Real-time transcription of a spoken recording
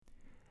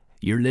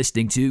You're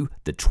listening to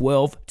the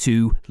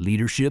 12-2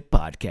 Leadership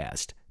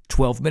Podcast.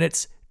 12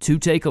 minutes, 2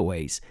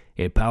 takeaways,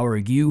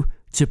 empowering you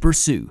to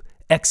pursue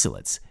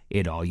excellence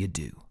in all you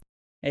do.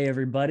 Hey,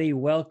 everybody.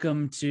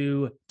 Welcome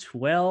to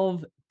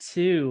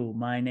 12-2.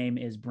 My name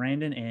is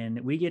Brandon,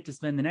 and we get to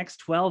spend the next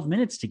 12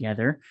 minutes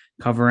together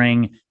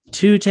covering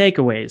 2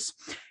 takeaways.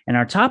 And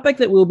our topic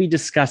that we'll be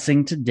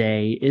discussing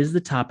today is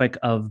the topic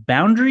of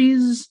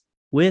boundaries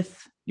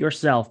with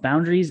yourself,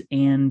 boundaries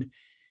and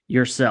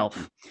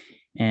yourself.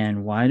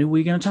 And why are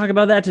we going to talk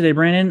about that today,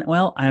 Brandon?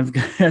 Well, I've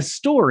got a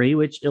story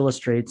which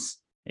illustrates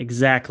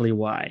exactly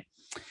why.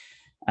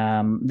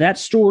 That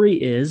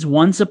story is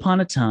once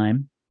upon a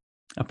time,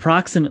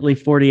 approximately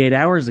 48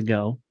 hours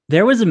ago,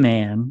 there was a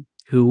man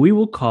who we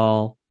will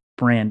call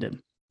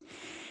Brandon.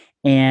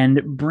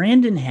 And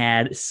Brandon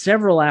had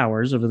several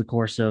hours over the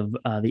course of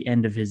the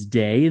end of his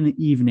day in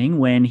the evening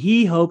when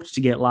he hoped to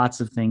get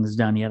lots of things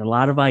done. He had a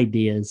lot of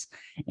ideas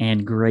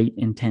and great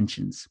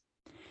intentions.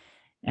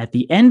 At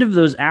the end of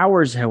those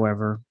hours,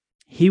 however,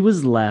 he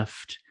was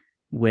left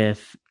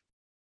with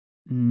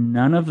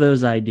none of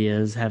those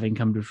ideas having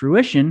come to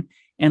fruition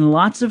and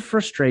lots of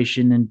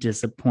frustration and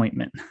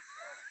disappointment.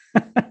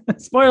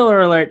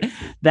 Spoiler alert,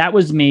 that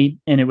was me,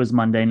 and it was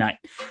Monday night.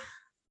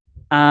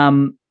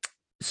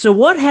 So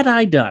what had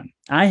I done?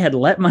 I had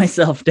let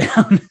myself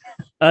down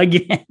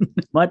again,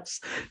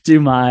 much to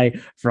my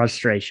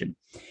frustration.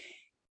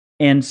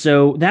 And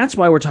so that's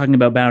why we're talking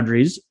about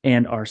boundaries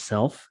and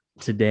ourself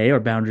today, or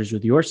boundaries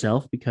with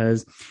yourself,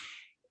 because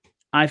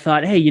I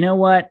thought, hey, you know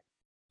what?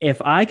 If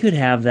I could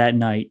have that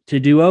night to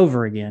do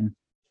over again,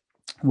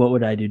 what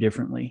would I do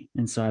differently?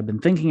 And so I've been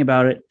thinking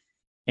about it,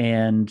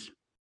 and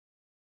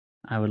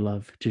I would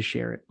love to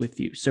share it with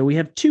you. So we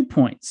have 2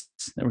 points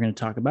that we're going to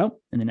talk about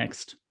in the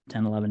next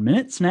 10, 11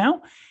 minutes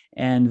now.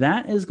 And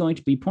that is going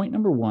to be point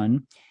number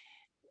 1,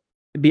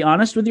 be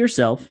honest with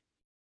yourself.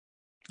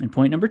 And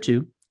point number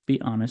 2,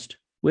 be honest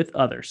with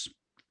others.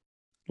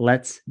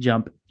 Let's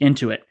jump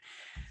into it.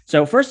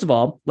 So first of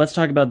all, let's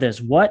talk about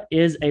this. What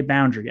is a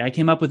boundary? I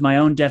came up with my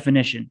own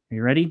definition. Are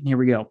you ready? Here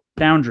we go.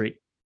 Boundary,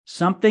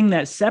 something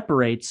that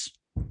separates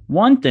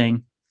one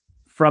thing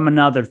from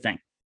another thing.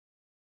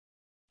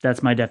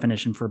 That's my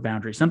definition for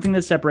boundary. Something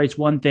that separates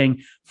one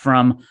thing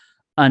from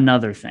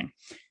another thing.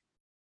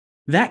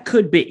 That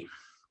could be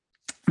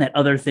that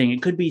other thing.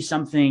 It could be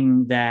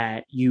something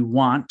that you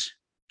want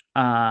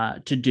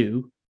to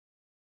do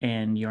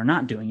and you're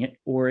not doing it,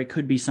 or it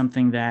could be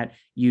something that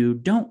you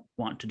don't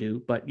want to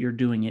do, but you're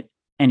doing it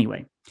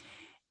anyway.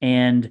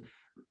 And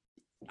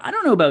I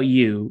don't know about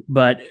you,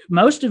 but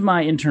most of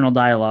my internal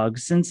dialogue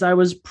since I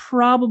was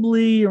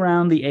probably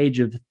around the age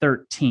of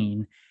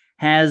 13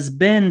 has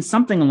been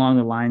something along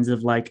the lines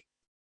of like,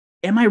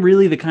 am I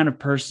really the kind of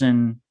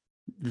person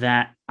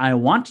that I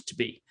want to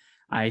be?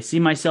 I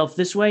see myself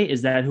this way.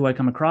 Is that who I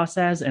come across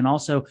as? And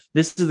also,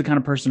 this is the kind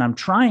of person I'm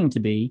trying to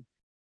be.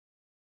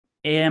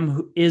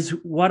 Is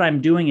what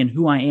I'm doing and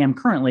who I am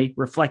currently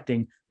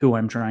reflecting who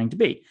I'm trying to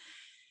be?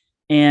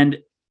 And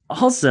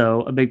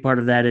also, a big part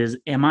of that is,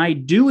 am I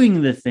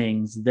doing the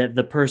things that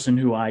the person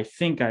who I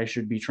think I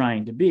should be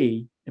trying to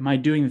be, am I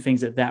doing the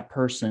things that that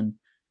person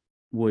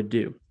would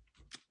do?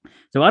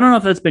 So I don't know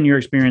if that's been your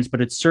experience,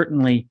 but it's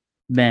certainly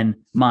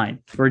been mine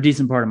for a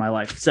decent part of my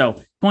life.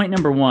 So point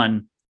number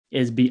 1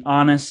 is be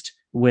honest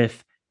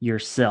with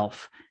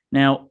yourself.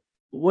 Now,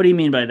 what do you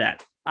mean by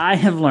that? I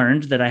have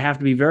learned that I have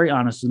to be very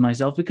honest with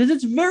myself because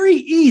it's very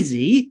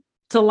easy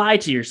to lie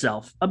to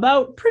yourself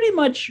about pretty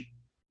much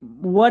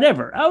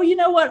whatever. Oh, you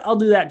know what? I'll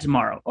do that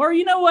tomorrow. Or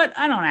you know what?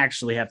 I don't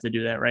actually have to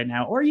do that right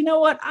now. Or you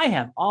know what? I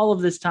have all of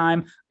this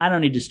time. I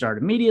don't need to start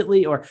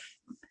immediately. Or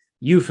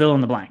you fill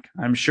in the blank.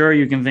 I'm sure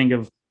you can think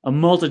of a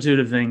multitude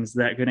of things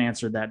that could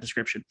answer that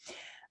description.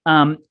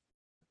 But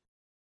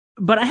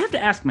I have to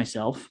ask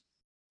myself,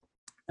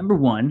 number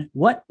 1,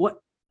 what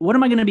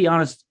am I going to be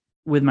honest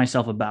with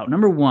myself about?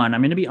 Number 1,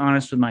 I'm going to be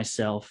honest with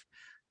myself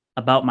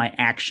about my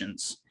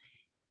actions.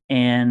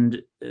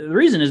 And the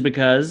reason is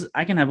because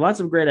I can have lots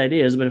of great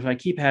ideas, but if I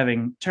keep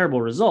having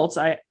terrible results,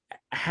 I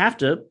have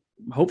to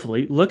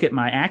hopefully look at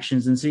my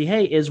actions and see,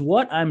 hey, is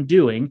what I'm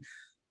doing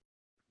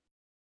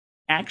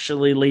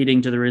actually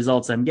leading to the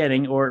results I'm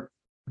getting, or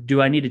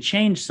do I need to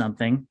change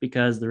something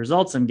because the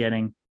results I'm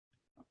getting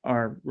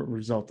are a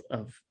result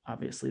of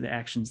obviously the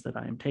actions that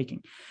I am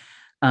taking?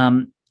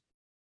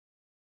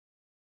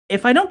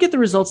 If I don't get the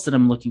results that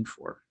I'm looking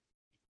for,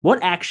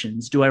 what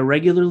actions do I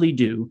regularly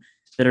do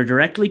that are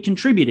directly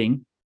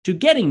contributing to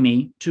getting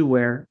me to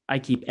where I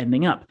keep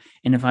ending up?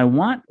 And if I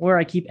want where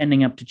I keep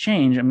ending up to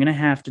change, I'm going to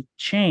have to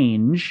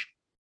change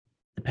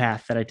the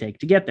path that I take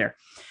to get there.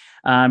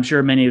 I'm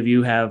sure many of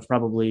you have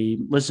probably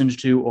listened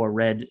to or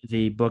read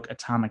the book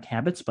Atomic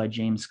Habits by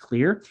James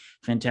Clear.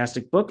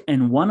 Fantastic book.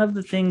 And one of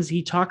the things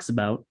he talks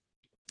about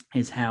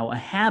is how a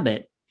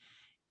habit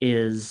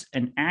is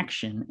an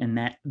action, and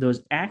that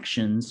those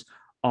actions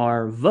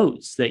are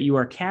votes that you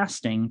are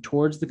casting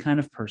towards the kind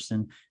of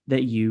person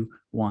that you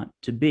want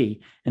to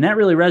be. And that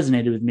really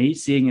resonated with me,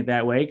 seeing it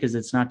that way, because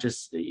it's not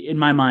just in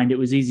my mind, it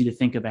was easy to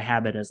think of a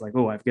habit as like,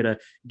 oh, I've got to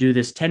do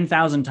this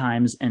 10,000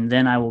 times and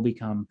then I will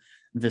become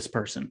this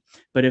person.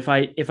 But if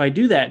I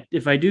do that,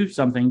 if I do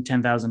something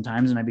 10,000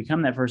 times and I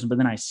become that person, but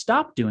then I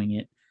stop doing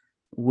it,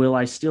 will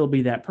I still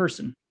be that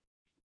person?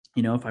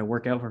 If I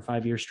work out for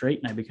 5 years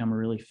straight and I become a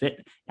really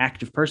fit,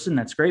 active person,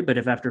 that's great. But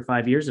if after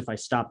 5 years, if I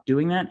stop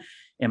doing that,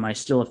 am I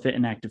still a fit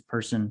and active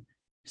person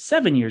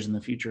 7 years in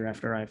the future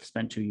after I've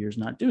spent 2 years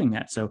not doing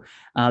that? So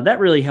that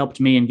really helped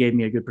me and gave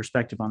me a good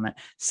perspective on that.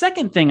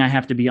 Second thing I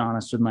have to be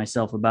honest with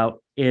myself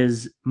about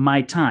is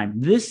my time.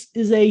 This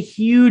is a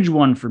huge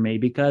one for me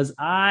because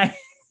I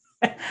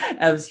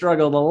have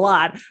struggled a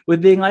lot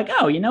with being like,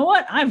 oh, you know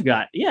what? I've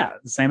got, the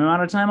same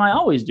amount of time I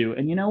always do.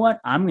 And you know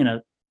what? I'm going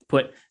to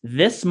put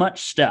this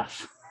much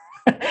stuff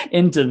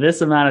into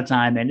this amount of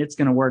time and it's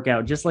going to work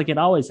out just like it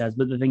always has.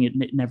 But the thing,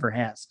 it never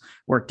has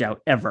worked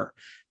out ever.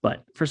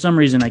 But for some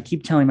reason, I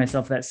keep telling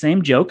myself that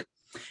same joke,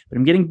 but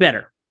I'm getting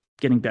better.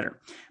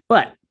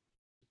 But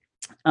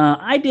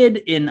I did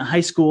in high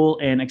school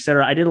and et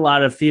cetera. I did a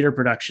lot of theater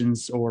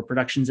productions or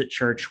productions at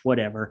church,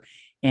 whatever.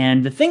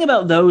 And the thing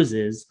about those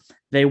is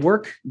they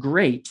work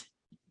great,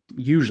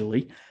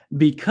 usually,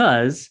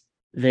 because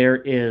there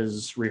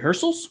is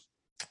rehearsals,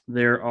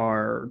 there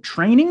are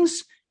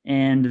trainings,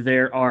 and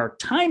there are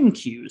time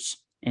cues.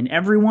 And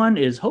everyone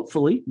is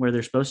hopefully where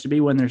they're supposed to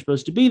be when they're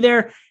supposed to be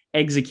there,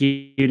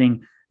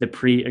 executing the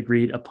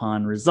pre-agreed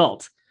upon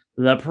result.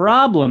 The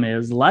problem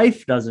is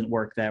life doesn't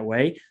work that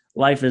way.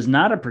 Life is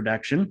not a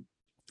production.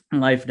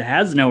 Life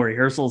has no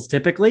rehearsals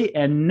typically,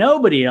 and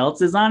nobody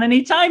else is on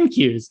any time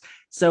cues.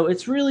 So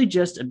it's really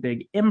just a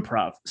big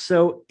improv.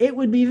 So it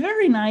would be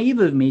very naive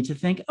of me to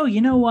think, oh,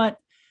 you know what?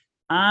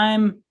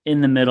 I'm in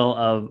the middle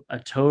of a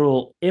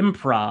total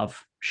improv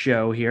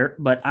show here,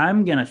 but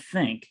I'm going to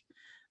think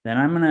that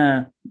I'm going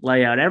to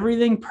lay out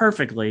everything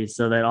perfectly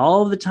so that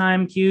all of the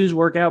time cues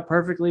work out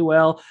perfectly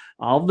well.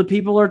 All of the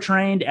people are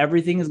trained.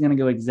 Everything is going to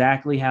go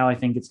exactly how I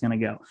think it's going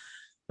to go.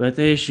 But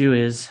the issue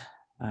is,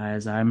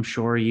 as I'm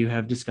sure you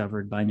have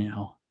discovered by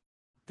now,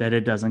 that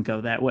it doesn't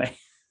go that way.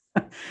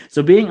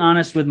 So being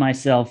honest with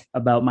myself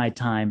about my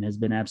time has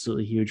been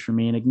absolutely huge for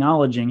me, and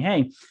acknowledging,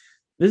 hey,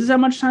 this is how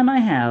much time I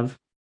have.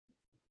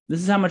 This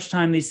is how much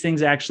time these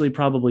things actually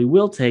probably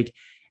will take.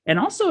 And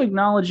also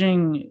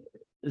acknowledging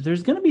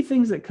there's going to be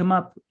things that come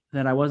up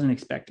that I wasn't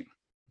expecting.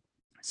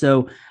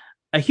 So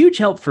a huge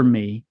help for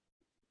me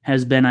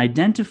has been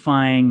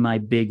identifying my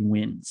big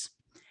wins.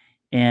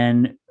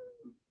 And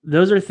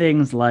those are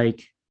things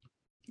like,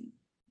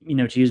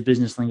 to use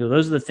business lingo,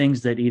 those are the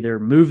things that either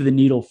move the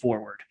needle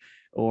forward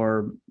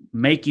or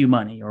make you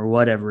money or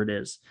whatever it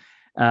is.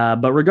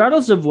 But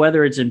regardless of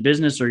whether it's in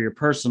business or your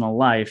personal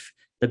life,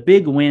 the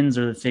big wins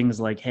are the things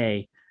like,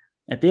 hey,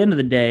 at the end of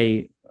the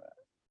day,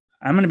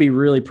 I'm going to be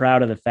really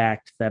proud of the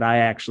fact that I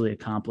actually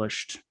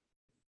accomplished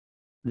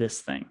this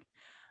thing.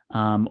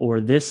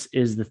 Or this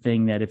is the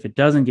thing that if it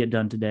doesn't get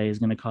done today is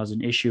going to cause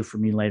an issue for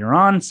me later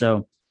on.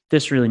 So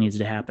this really needs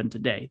to happen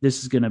today.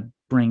 This is going to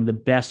bring the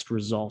best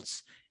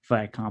results if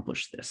I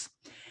accomplish this.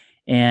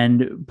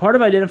 And part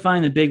of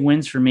identifying the big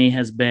wins for me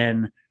has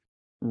been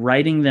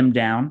writing them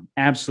down.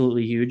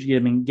 Absolutely huge.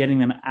 Getting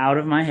them out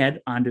of my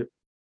head onto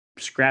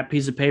scrap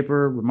piece of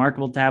paper,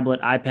 remarkable tablet,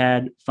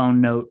 iPad,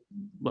 phone note,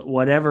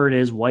 whatever it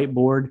is,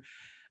 whiteboard.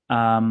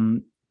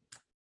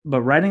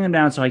 But writing them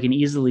down so I can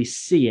easily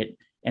see it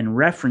and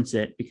reference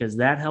it, because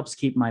that helps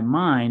keep my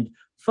mind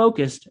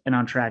focused and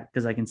on track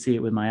because I can see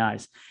it with my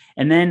eyes.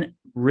 And then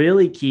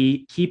really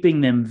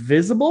keeping them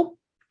visible,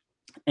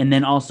 and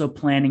then also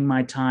planning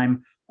my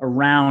time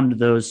around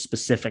those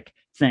specific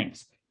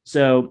things.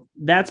 So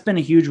that's been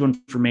a huge one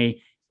for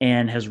me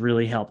and has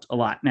really helped a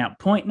lot. Now,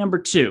 point number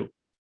 2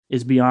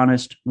 is be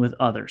honest with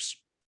others.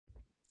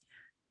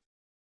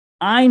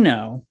 I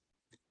know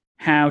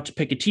how to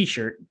pick a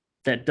t-shirt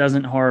that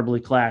doesn't horribly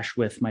clash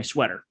with my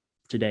sweater.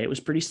 Today, it was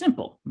pretty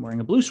simple. I'm wearing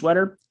a blue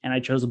sweater and I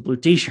chose a blue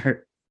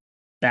t-shirt.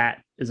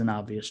 That is an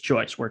obvious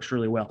choice, works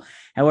really well.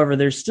 However,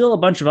 there's still a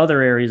bunch of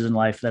other areas in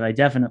life that I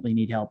definitely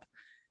need help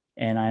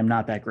and I'm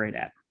not that great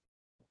at.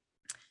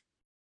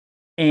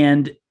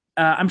 And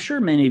I'm sure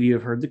many of you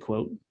have heard the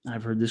quote.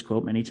 I've heard this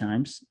quote many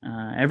times.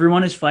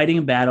 Everyone is fighting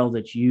a battle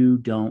that you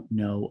don't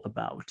know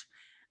about.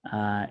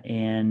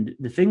 And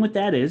the thing with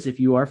that is, if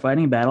you are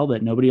fighting a battle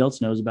that nobody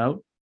else knows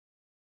about,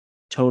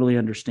 totally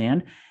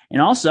understand.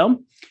 And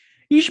also,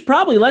 you should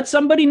probably let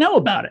somebody know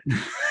about it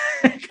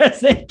because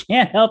they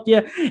can't help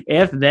you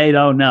if they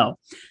don't know.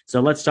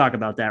 So let's talk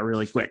about that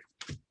really quick.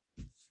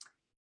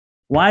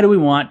 Why do we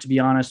want to be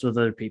honest with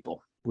other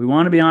people? We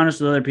want to be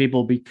honest with other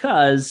people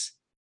because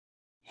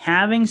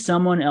having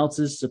someone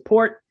else's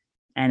support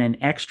and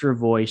an extra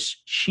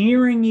voice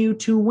cheering you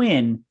to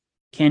win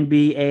can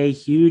be a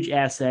huge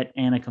asset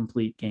and a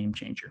complete game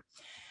changer.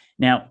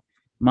 Now,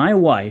 my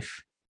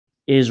wife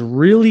is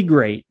really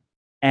great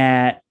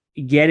at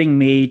getting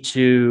me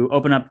to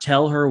open up,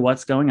 tell her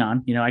what's going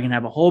on. I can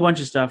have a whole bunch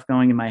of stuff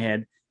going in my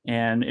head,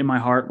 and in my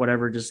heart,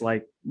 whatever, just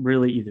like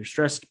really either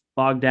stressed,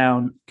 bogged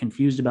down,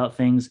 confused about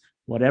things,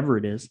 whatever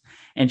it is.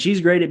 And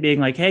she's great at being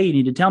like, hey, you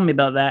need to tell me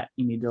about that.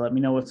 You need to let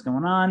me know what's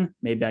going on.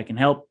 Maybe I can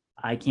help.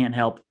 I can't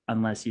help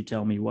unless you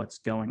tell me what's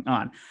going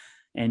on.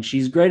 And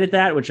she's great at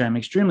that, which I'm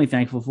extremely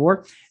thankful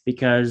for,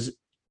 because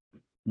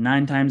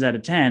 9 times out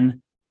of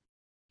 10,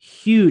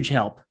 huge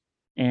help.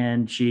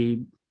 And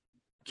she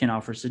can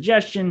offer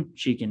suggestion.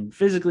 She can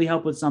physically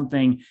help with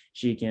something.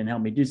 She can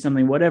help me do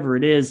something, whatever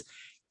it is.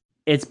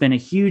 It's been a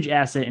huge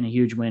asset and a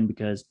huge win,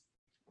 because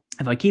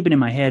if I keep it in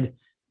my head,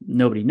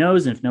 nobody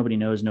knows. And if nobody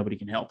knows, nobody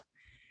can help.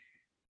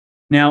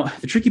 Now,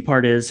 the tricky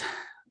part is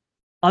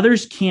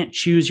others can't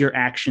choose your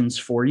actions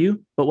for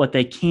you, but what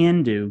they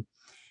can do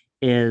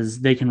is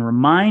they can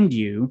remind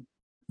you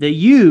that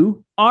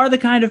you are the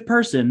kind of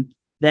person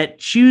that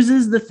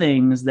chooses the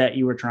things that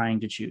you are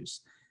trying to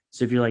choose.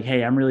 So if you're like,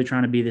 hey, I'm really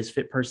trying to be this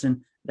fit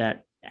person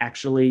that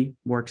actually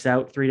works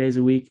out 3 days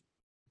a week,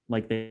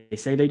 like they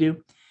say they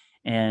do.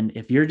 And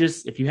if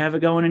you have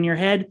it going in your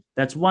head,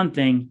 that's one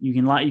thing. You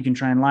can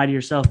try and lie to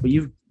yourself, but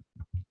you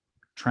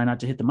try not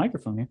to hit the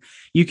microphone here.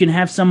 You can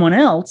have someone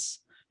else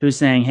who's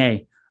saying,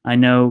 hey, I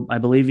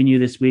believe in you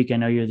this week. I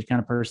know you're the kind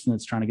of person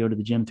that's trying to go to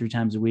the gym 3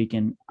 times a week,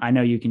 and I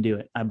know you can do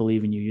it. I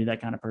believe in you. You're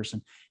that kind of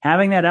person.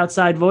 Having that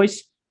outside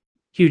voice,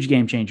 huge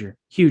game changer,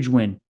 huge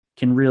win,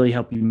 can really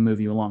help you move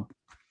you along.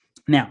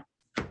 Now,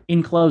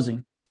 in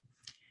closing,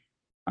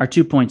 our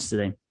 2 points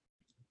today: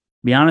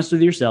 be honest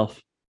with yourself,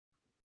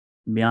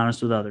 and be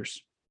honest with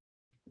others.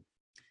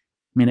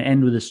 I'm going to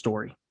end with a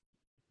story.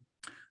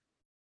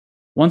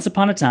 Once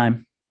upon a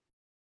time,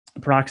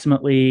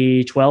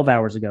 approximately 12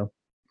 hours ago,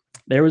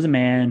 there was a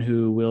man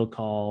who we'll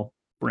call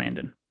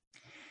Brandon.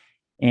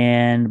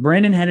 And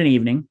Brandon had an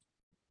evening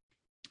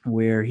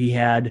where he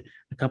had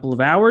a couple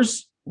of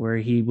hours where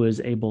he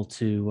was able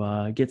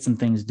to get some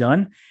things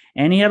done.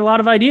 And he had a lot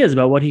of ideas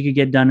about what he could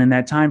get done in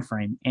that time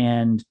frame.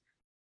 And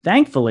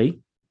thankfully,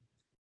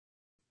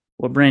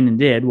 what Brandon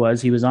did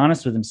was he was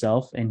honest with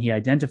himself, and he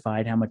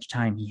identified how much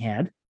time he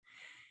had.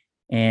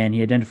 And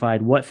he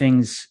identified what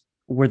things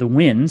were the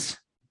wins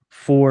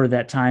for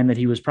that time that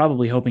he was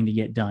probably hoping to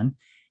get done.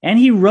 And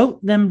he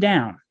wrote them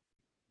down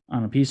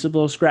on a piece of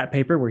little scrap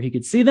paper where he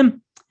could see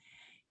them.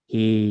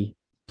 He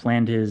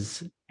planned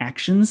his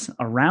actions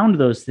around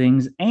those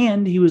things,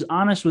 and he was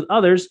honest with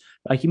others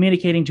by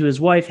communicating to his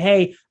wife,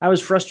 hey, I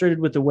was frustrated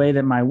with the way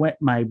that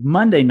my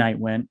Monday night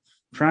went.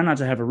 Try not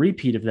to have a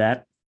repeat of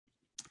that.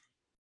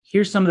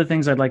 Here's some of the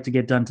things I'd like to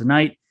get done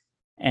tonight.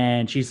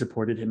 And she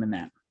supported him in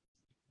that.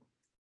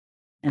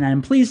 And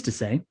I'm pleased to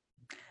say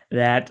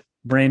that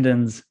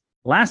Brandon's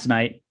last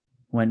night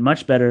went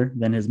much better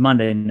than his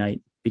Monday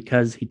night,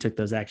 because he took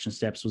those action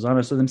steps, was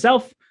honest with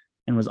himself,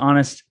 and was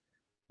honest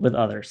with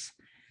others.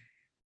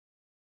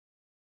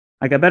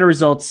 I got better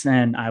results,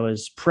 and I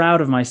was proud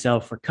of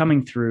myself for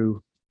coming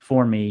through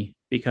for me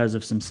because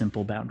of some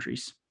simple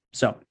boundaries.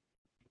 So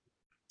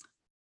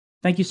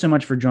thank you so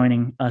much for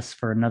joining us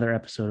for another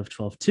episode of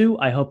 12-2.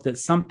 I hope that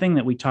something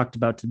that we talked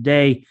about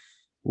today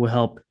will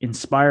help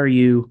inspire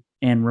you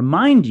and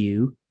remind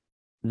you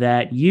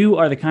that you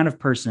are the kind of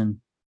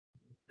person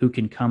who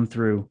can come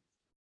through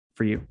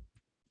for you.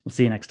 We'll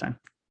see you next time.